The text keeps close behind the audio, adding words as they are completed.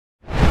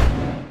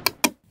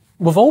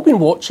We've all been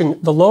watching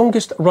the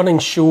longest running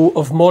show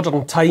of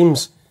modern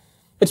times.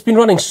 It's been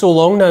running so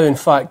long now, in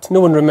fact,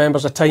 no one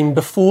remembers a time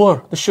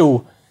before the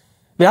show.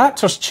 The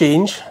actors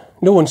change,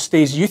 no one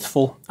stays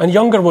youthful, and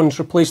younger ones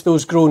replace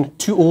those grown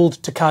too old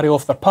to carry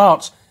off their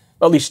parts,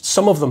 at least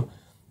some of them.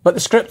 But the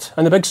script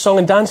and the big song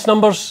and dance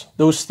numbers,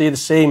 those stay the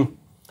same.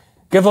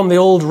 Give them the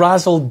old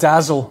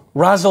razzle-dazzle,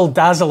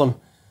 razzle-dazzle 'em.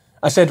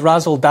 I said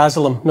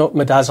razzle-dazzle 'em, not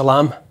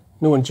medazzalam.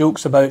 No one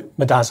jokes about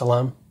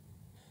medazzalam.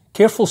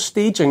 Careful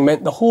staging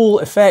meant the whole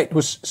effect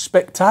was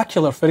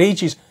spectacular for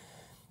ages.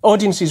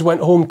 Audiences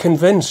went home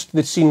convinced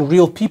they'd seen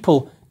real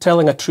people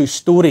telling a true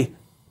story.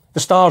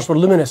 The stars were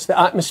luminous, the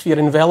atmosphere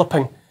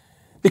enveloping.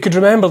 They could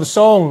remember the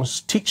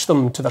songs, teach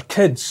them to their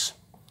kids.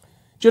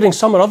 During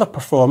some or other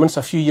performance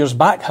a few years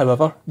back,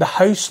 however, the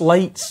house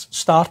lights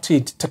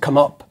started to come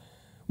up,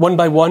 one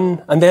by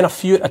one, and then a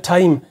few at a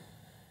time.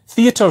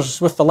 Theatres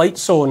with the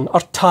lights on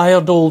are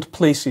tired old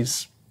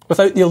places.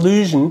 Without the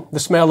illusion,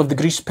 the smell of the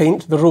grease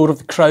paint, the roar of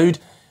the crowd,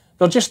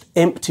 they're just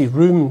empty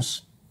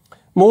rooms.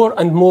 More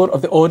and more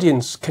of the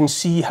audience can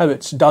see how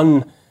it's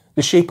done.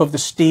 The shape of the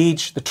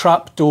stage, the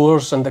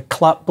trapdoors and the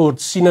clapboard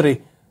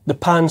scenery, the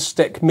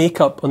pan-stick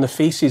makeup on the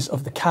faces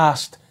of the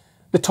cast,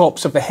 the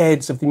tops of the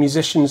heads of the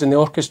musicians in the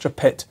orchestra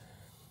pit.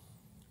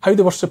 How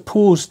they were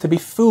supposed to be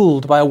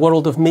fooled by a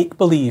world of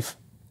make-believe.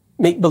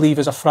 Make-believe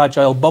is a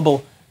fragile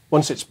bubble.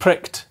 Once it's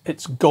pricked,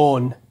 it's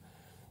gone.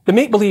 The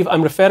make-believe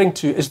I'm referring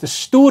to is the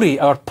story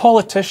our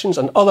politicians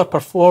and other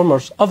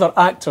performers, other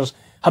actors,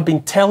 have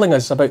been telling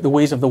us about the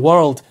ways of the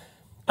world.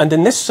 And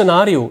in this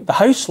scenario, the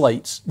house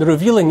lights, the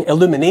revealing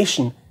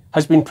illumination,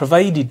 has been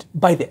provided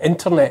by the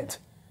internet.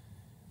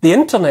 The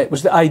internet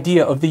was the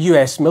idea of the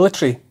US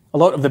military. A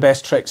lot of the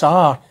best tricks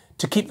are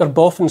to keep their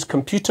boffins'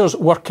 computers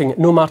working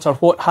no matter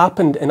what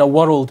happened in a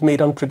world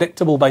made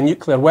unpredictable by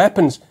nuclear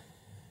weapons.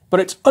 But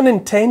its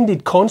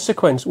unintended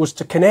consequence was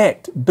to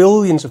connect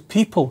billions of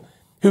people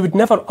who would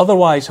never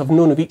otherwise have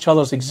known of each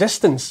other's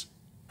existence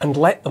and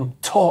let them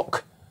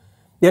talk.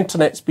 The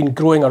internet's been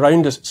growing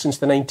around us since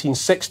the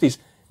 1960s,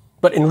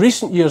 but in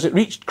recent years it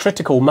reached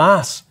critical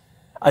mass,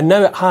 and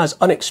now it has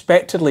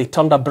unexpectedly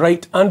turned a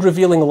bright and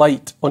revealing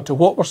light onto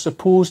what were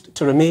supposed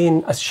to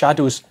remain as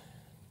shadows.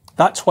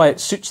 That's why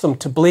it suits them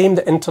to blame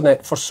the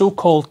internet for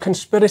so-called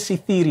conspiracy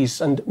theories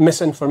and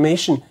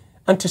misinformation,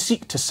 and to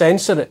seek to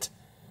censor it.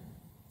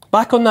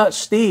 Back on that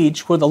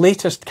stage where the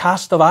latest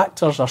cast of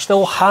actors are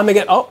still hamming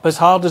it up as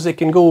hard as they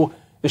can go,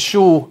 the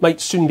show might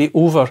soon be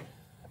over.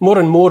 More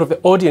and more of the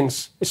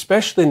audience,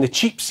 especially in the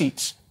cheap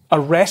seats, are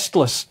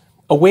restless,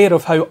 aware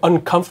of how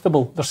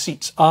uncomfortable their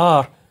seats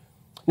are.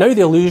 Now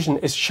the illusion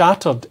is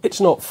shattered. It's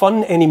not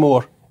fun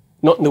anymore,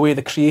 not in the way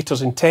the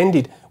creators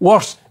intended.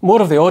 Worse,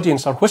 more of the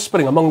audience are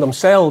whispering among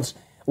themselves,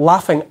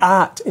 laughing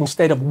at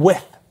instead of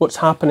with what's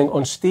happening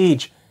on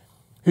stage.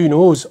 Who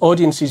knows,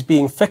 audiences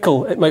being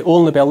fickle, it might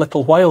only be a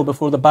little while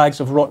before the bags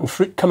of rotten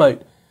fruit come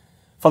out.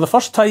 For the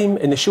first time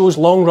in the show's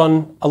long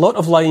run, a lot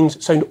of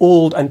lines sound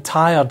old and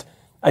tired,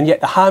 and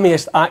yet the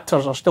hammiest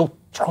actors are still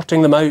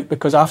trotting them out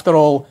because, after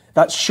all,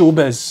 that's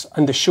showbiz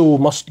and the show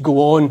must go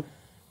on.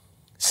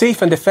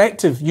 Safe and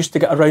Effective used to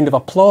get a round of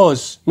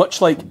applause,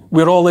 much like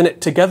We're All In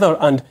It Together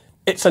and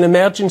It's an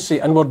Emergency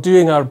and We're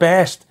Doing Our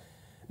Best.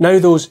 Now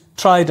those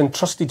tried and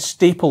trusted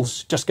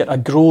staples just get a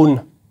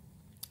groan.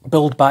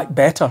 Build Back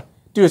Better.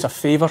 Do us a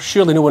favour,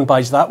 surely no one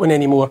buys that one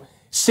anymore.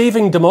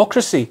 Saving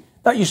Democracy,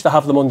 that used to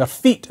have them on their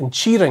feet and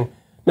cheering.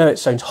 Now it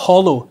sounds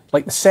hollow,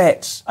 like the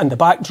sets and the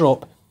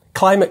backdrop.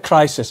 Climate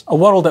Crisis, A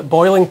World at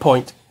Boiling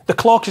Point. The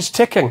clock is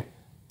ticking.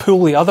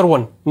 Pull the other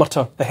one,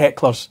 mutter the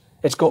hecklers.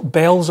 It's got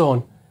bells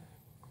on.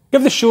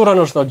 Give the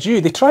showrunners their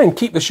due. They try and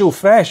keep the show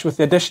fresh with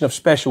the addition of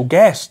special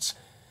guests.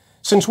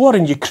 Since war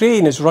in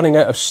Ukraine is running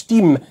out of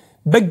steam,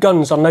 big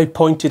guns are now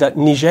pointed at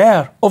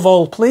Niger, of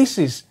all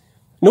places.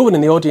 No one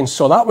in the audience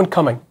saw that one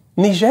coming.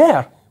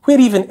 Niger? Where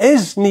even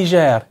is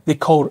Niger? The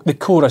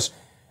chorus.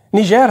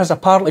 Niger has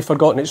apparently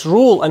forgotten its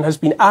role and has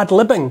been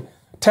ad-libbing,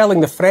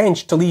 telling the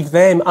French to leave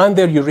them and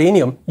their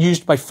uranium,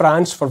 used by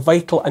France for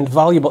vital and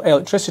valuable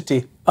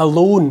electricity,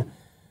 alone.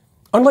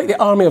 Unlike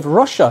the army of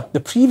Russia, the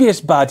previous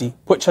baddie,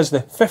 which has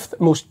the fifth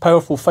most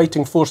powerful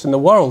fighting force in the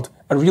world,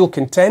 a real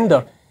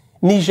contender,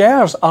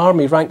 Niger's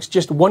army ranks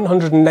just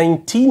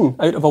 119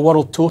 out of a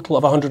world total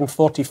of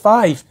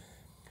 145.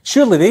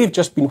 Surely they've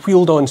just been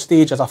wheeled on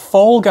stage as a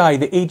fall guy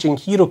the ageing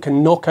hero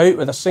can knock out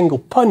with a single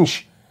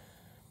punch.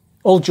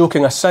 All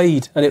joking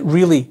aside, and it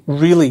really,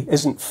 really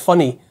isn't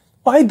funny,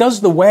 why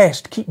does the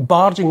West keep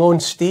barging on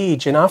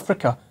stage in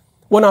Africa?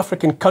 One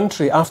African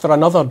country after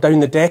another down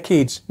the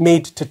decades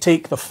made to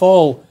take the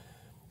fall.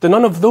 Do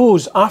none of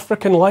those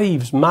African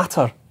lives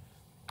matter?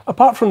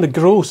 Apart from the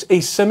gross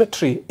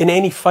asymmetry in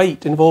any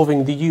fight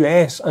involving the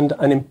US and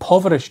an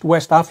impoverished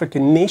West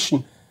African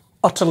nation,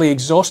 utterly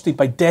exhausted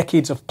by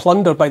decades of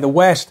plunder by the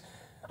West,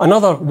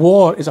 another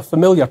war is a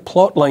familiar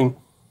plotline.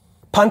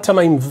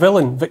 Pantomime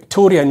villain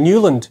Victoria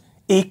Nuland,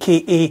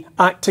 aka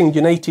Acting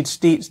United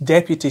States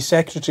Deputy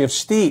Secretary of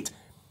State,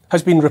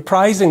 has been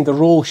reprising the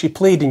role she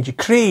played in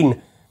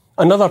Ukraine,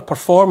 another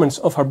performance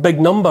of her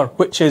big number,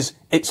 which is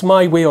It's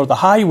My Way or the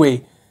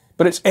Highway,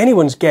 But it's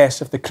anyone's guess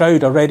if the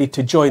crowd are ready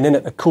to join in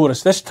at the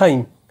chorus this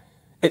time.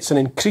 It's an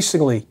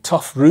increasingly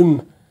tough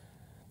room.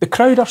 The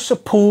crowd are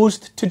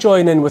supposed to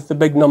join in with the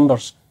big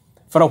numbers.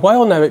 For a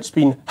while now it's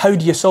been, how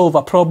do you solve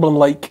a problem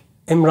like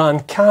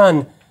Imran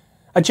Khan?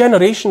 A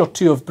generation or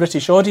two of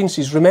British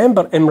audiences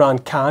remember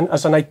Imran Khan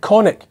as an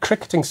iconic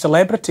cricketing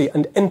celebrity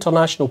and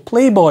international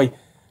playboy.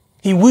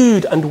 He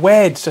wooed and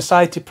wed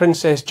society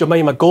princess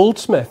Jemima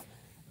Goldsmith,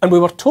 and we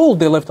were told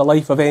they lived a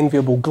life of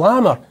enviable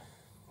glamour.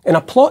 In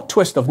a plot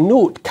twist of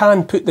note,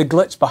 Khan put the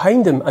glitz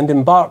behind him and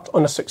embarked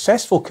on a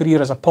successful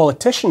career as a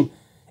politician,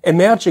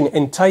 emerging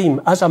in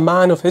time as a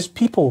man of his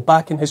people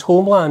back in his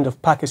homeland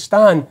of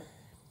Pakistan.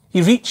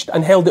 He reached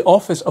and held the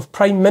office of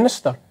Prime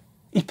Minister.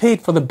 He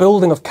paid for the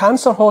building of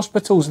cancer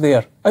hospitals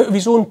there, out of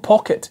his own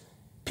pocket.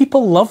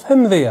 People love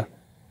him there.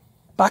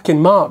 Back in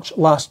March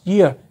last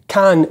year,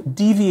 Khan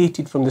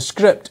deviated from the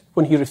script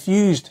when he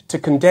refused to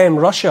condemn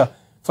Russia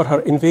for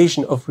her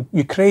invasion of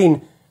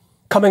Ukraine.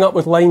 Coming up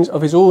with lines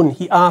of his own,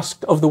 he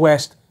asked of the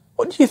West,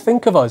 "What do you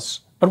think of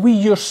us? Are we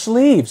your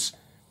slaves?"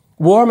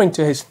 Warming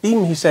to his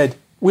theme, he said,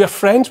 "We are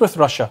friends with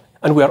Russia,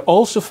 and we are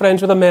also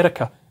friends with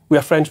America. We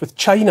are friends with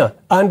China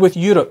and with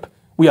Europe.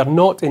 We are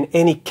not in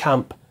any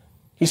camp."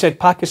 He said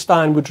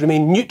Pakistan would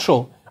remain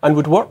neutral and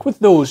would work with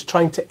those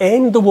trying to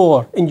end the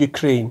war in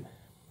Ukraine.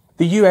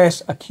 The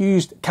US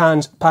accused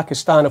Khan's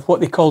Pakistan of what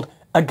they called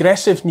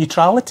aggressive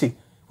neutrality,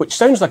 which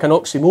sounds like an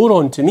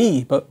oxymoron to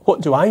me, but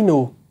what do I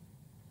know?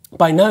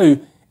 By now,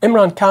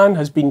 Imran Khan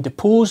has been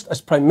deposed as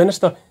Prime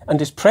Minister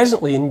and is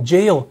presently in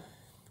jail.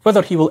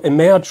 Whether he will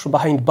emerge from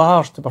behind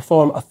bars to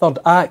perform a third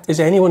act is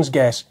anyone's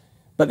guess,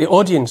 but the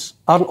audience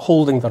aren't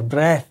holding their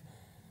breath.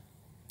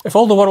 If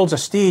all the world's a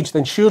stage,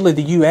 then surely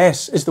the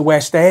US is the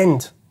West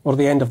End, or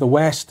the end of the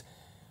West.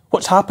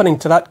 What's happening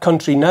to that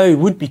country now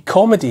would be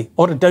comedy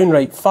or a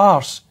downright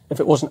farce if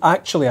it wasn't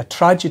actually a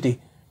tragedy.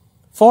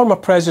 Former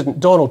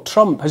President Donald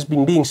Trump has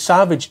been being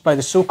savaged by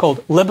the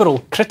so-called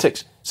liberal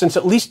critics since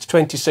at least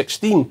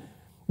 2016.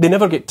 They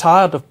never get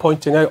tired of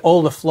pointing out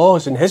all the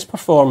flaws in his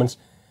performance,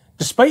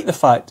 despite the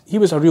fact he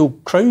was a real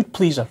crowd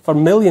pleaser for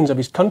millions of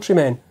his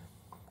countrymen.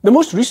 The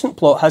most recent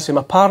plot has him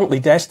apparently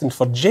destined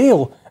for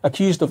jail,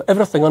 accused of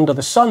everything under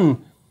the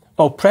sun,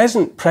 while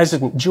present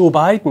President Joe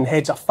Biden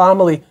heads a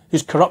family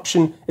whose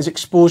corruption is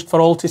exposed for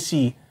all to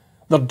see.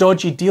 Their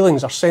dodgy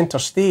dealings are centre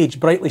stage,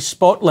 brightly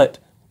spotlit,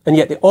 and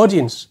yet the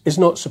audience is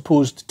not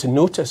supposed to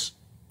notice.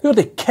 Who are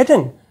they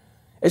kidding?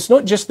 It's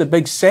not just the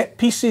big set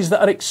pieces that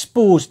are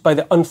exposed by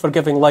the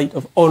unforgiving light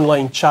of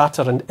online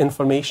chatter and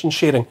information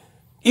sharing.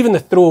 Even the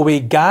throwaway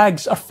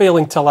gags are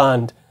failing to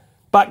land.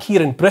 Back here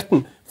in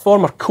Britain,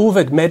 former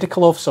COVID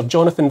medical officer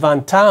Jonathan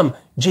Van Tam,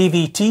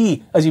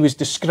 JVT as he was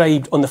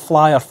described on the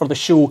flyer for the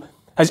show,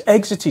 has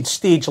exited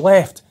stage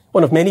left,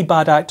 one of many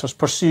bad actors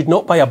pursued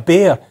not by a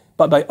bear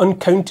but by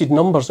uncounted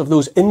numbers of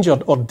those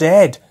injured or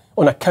dead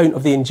on account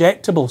of the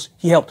injectables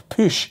he helped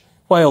push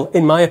while,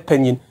 in my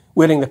opinion,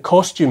 wearing the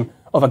costume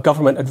of a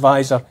government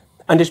advisor,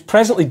 and is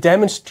presently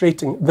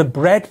demonstrating the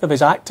breadth of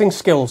his acting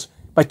skills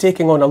by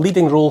taking on a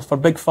leading role for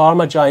big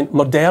pharma giant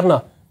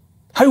Moderna.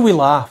 How we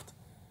laughed.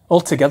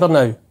 All together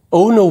now.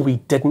 Oh no, we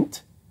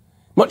didn't.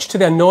 Much to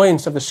the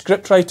annoyance of the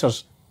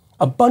scriptwriters,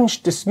 a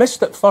bunch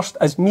dismissed at first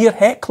as mere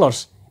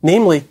hecklers,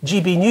 namely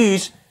GB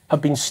News, have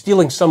been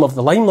stealing some of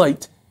the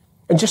limelight.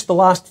 In just the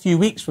last few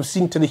weeks, we've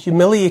seen to the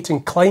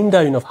humiliating climb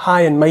down of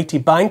high and mighty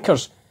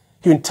bankers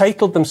who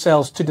entitled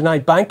themselves to deny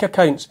bank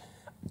accounts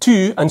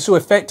to, and so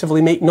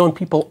effectively make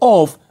non-people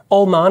of,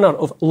 all manner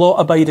of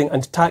law-abiding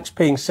and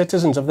tax-paying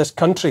citizens of this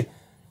country.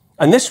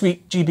 And this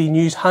week, GB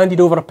News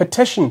handed over a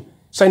petition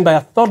signed by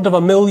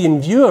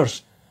 250,000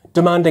 viewers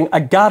demanding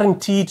a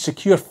guaranteed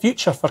secure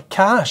future for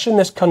cash in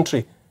this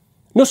country.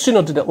 No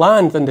sooner did it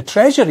land than the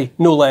Treasury,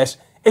 no less,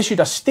 issued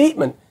a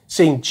statement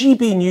saying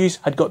GB News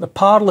had got the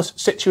parlous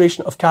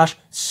situation of cash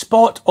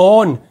spot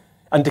on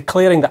and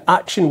declaring that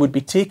action would be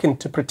taken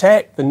to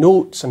protect the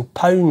notes and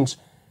pounds.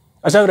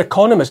 As our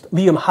economist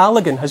Liam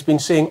Halligan has been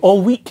saying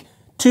all week,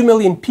 2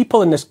 million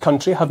people in this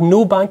country have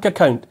no bank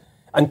account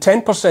and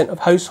 10%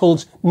 of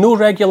households no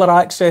regular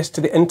access to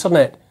the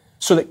internet,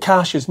 so that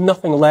cash is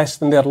nothing less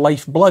than their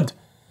lifeblood.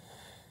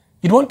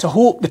 You'd want to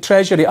hope the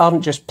Treasury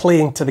aren't just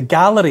playing to the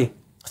gallery,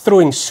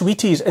 throwing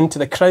sweeties into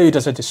the crowd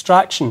as a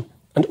distraction,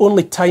 and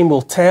only time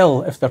will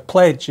tell if their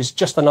pledge is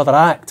just another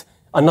act,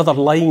 another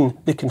line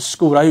they can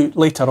score out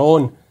later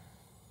on.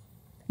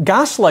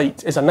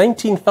 Gaslight is a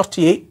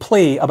 1938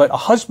 play about a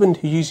husband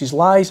who uses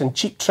lies and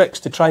cheap tricks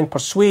to try and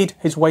persuade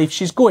his wife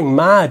she's going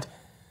mad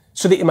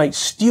so that he might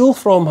steal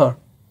from her.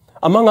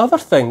 Among other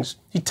things,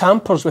 he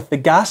tampers with the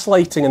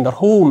gaslighting in their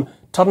home,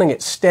 turning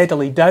it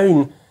steadily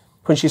down.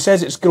 When she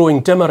says it's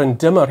growing dimmer and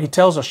dimmer, he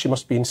tells her she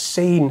must be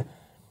insane.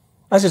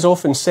 As is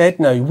often said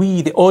now,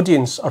 we, the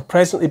audience, are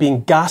presently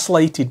being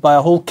gaslighted by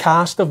a whole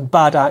cast of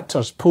bad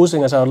actors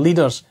posing as our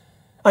leaders.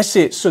 I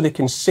say it so they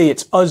can say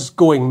it's us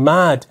going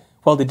mad,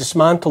 while they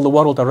dismantle the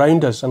world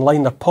around us and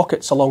line their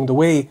pockets along the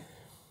way.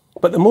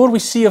 But the more we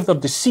see of their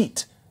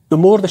deceit, the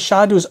more the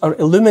shadows are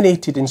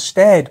illuminated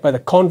instead by the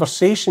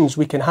conversations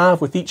we can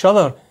have with each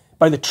other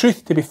by the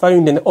truth to be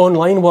found in the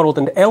online world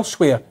and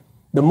elsewhere,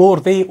 the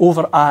more they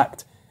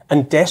overact,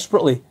 and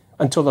desperately,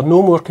 until they're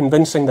no more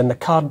convincing than the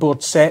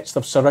cardboard sets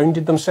they've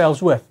surrounded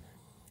themselves with.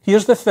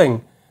 Here's the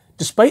thing.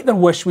 Despite their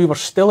wish we were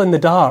still in the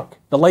dark,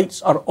 the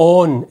lights are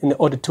on in the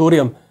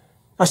auditorium.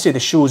 I say the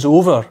show's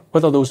over,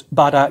 whether those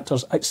bad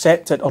actors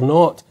accept it or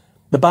not.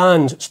 The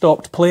band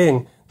stopped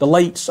playing, the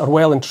lights are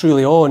well and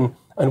truly on,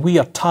 and we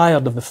are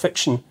tired of the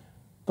fiction.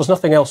 There's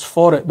nothing else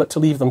for it but to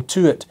leave them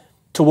to it,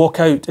 to walk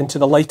out into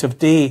the light of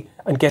day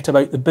and get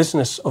about the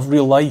business of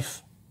real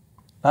life.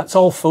 That's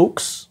all,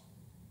 folks.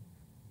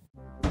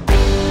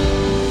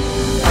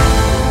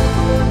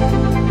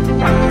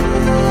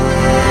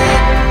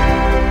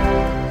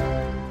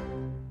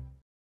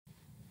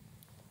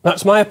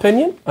 That's my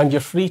opinion, and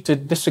you're free to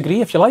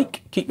disagree if you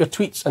like. Keep your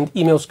tweets and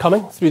emails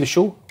coming through the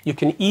show. You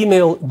can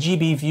email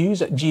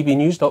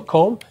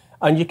gbviews@gbnews.com,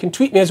 and you can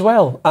tweet me as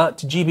well at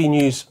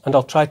gbnews, and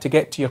I'll try to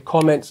get to your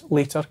comments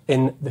later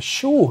in the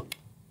show.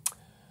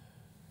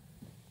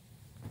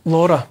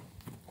 Laura,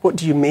 what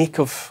do you make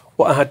of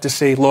what I had to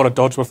say? Laura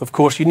Dodsworth, of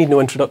course. You need no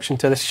introduction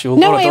to this show.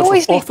 No, Laura I Dodsworth,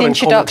 always need the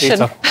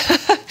introduction.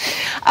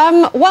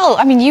 Well,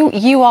 I mean,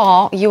 you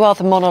are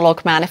the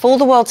monologue man. If all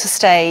the world's a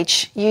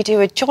stage, you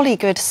do a jolly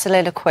good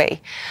soliloquy.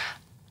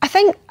 I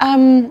think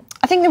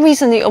the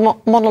reason the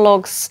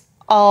monologues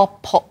are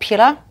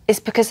popular is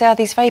because they are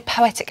these very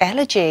poetic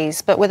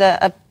elegies, but with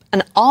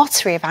an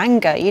artery of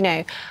anger. You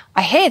know,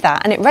 I hear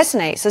that and it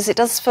resonates as it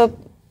does for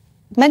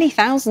many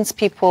thousands of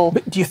people.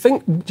 But do you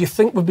think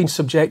we've been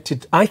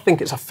subjected? I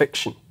think it's a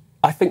fiction.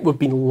 I think we've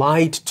been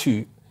lied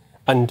to,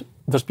 and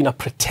there's been a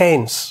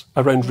pretence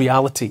around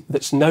reality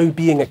that's now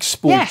being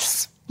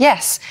exposed.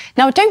 Yes.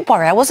 Now, don't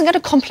worry, I wasn't going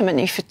to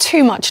compliment you for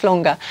too much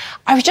longer.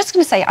 I was just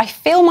going to say, I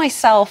feel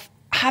myself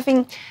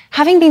having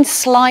been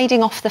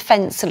sliding off the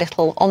fence a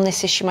little on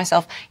this issue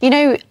myself. You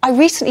know, I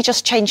recently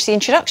just changed the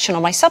introduction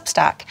on my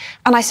Substack,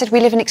 and I said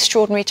we live in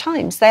extraordinary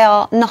times. They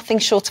are nothing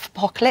short of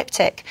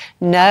apocalyptic.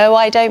 No,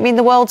 I don't mean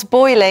the world's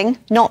boiling,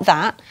 not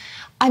that.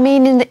 I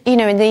mean, in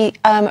the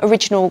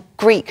original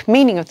Greek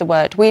meaning of the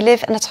word, we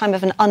live in a time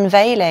of an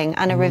unveiling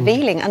and a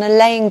revealing and a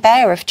laying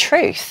bare of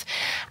truth.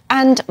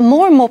 And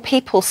more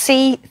people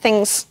see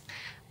things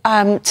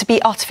to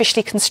be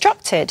artificially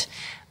constructed.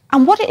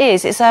 And what it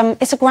is it's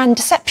a grand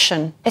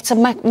deception. It's a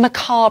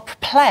macabre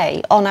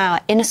play on our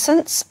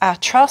innocence, our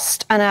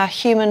trust, and our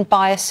human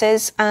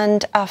biases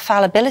and our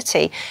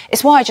fallibility.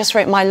 It's why I just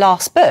wrote my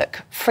last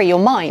book, Free Your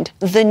Mind,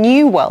 The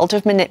New World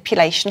of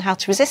Manipulation, How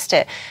to Resist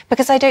It,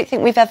 because I don't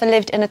think we've ever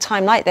lived in a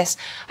time like this.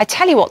 I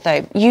tell you what,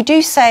 though, you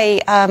do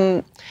say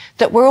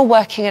that we're all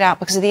working it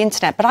out because of the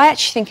internet, but I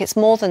actually think it's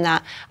more than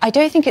that. I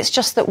don't think it's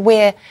just that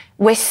we're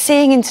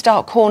seeing into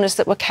dark corners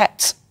that were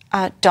kept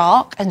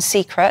dark and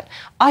secret.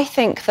 I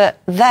think that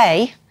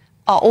they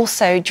are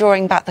also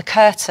drawing back the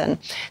curtain.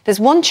 There's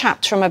one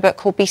chapter in my book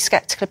called Be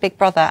Skeptical of Big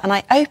Brother, and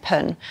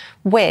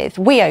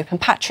we open,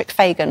 Patrick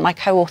Fagan, my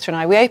co-author and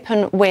I, we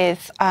open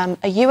with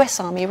a US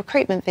Army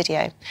recruitment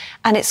video,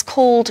 and it's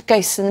called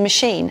Ghosts in the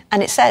Machine,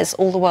 and it says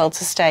all the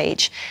world's a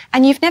stage.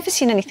 And you've never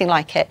seen anything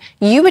like it.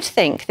 You would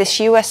think this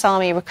US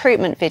Army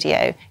recruitment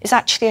video is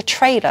actually a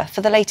trailer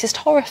for the latest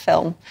horror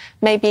film,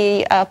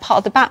 maybe part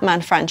of the Batman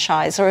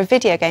franchise or a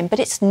video game, but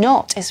it's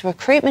not. It's a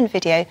recruitment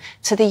video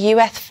to the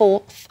US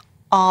 4th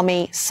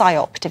Army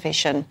PSYOP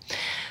division.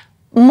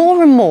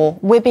 More and more,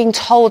 we're being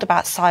told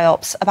about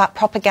PSYOPs, about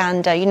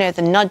propaganda. You know,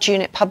 the Nudge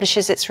Unit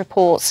publishes its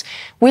reports.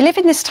 We live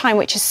in this time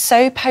which is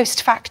so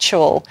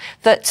post-factual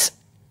that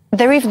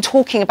they're even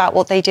talking about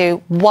what they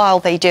do while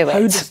they do it.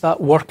 How does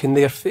that work in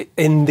their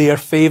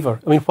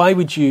favour? I mean, why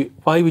would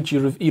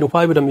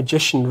a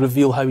magician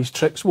reveal how his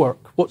tricks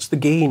work? What's the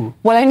gain?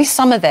 Well, only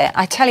some of it.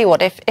 I tell you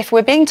what, if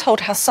we're being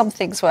told how some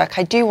things work,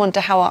 I do wonder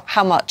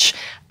how much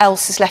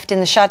else is left in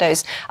the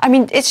shadows. I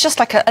mean, it's just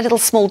like a little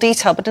small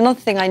detail, but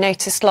another thing I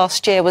noticed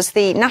last year was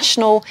the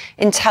National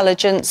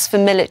Intelligence for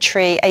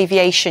Military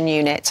Aviation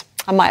Unit.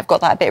 I might have got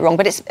that a bit wrong,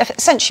 but it's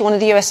essentially one of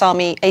the US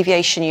Army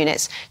aviation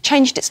units,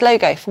 changed its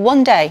logo for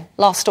one day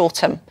last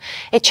autumn.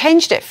 It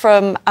changed it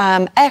from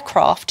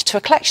aircraft to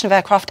a collection of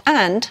aircraft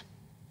and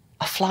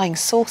a flying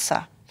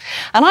saucer.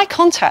 And I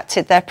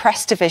contacted their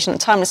press division at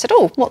the time and said,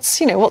 oh, what's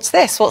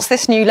this? What's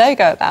this new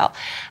logo about?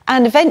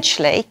 And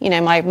eventually,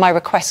 my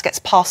request gets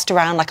passed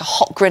around like a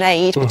hot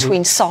grenade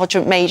between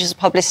sergeant majors of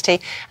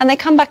publicity. And they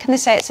come back and they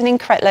say it's an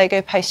incorrect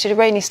logo posted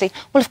erroneously.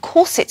 Well, of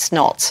course it's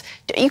not.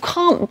 You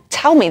can't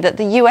tell me that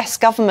the US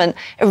government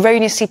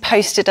erroneously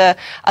posted a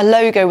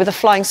logo with a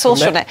flying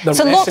saucer on it.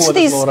 So lots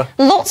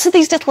of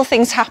these little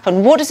things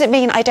happen. What does it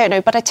mean? I don't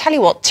know. But I tell you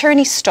what,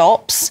 tyranny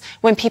stops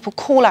when people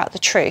call out the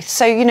truth.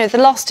 So, the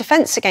last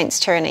defence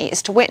against tyranny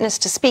is to witness,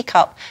 to speak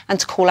up and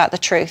to call out the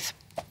truth.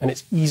 And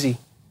it's easy.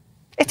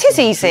 It is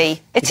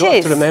easy. You don't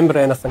have to remember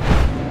anything.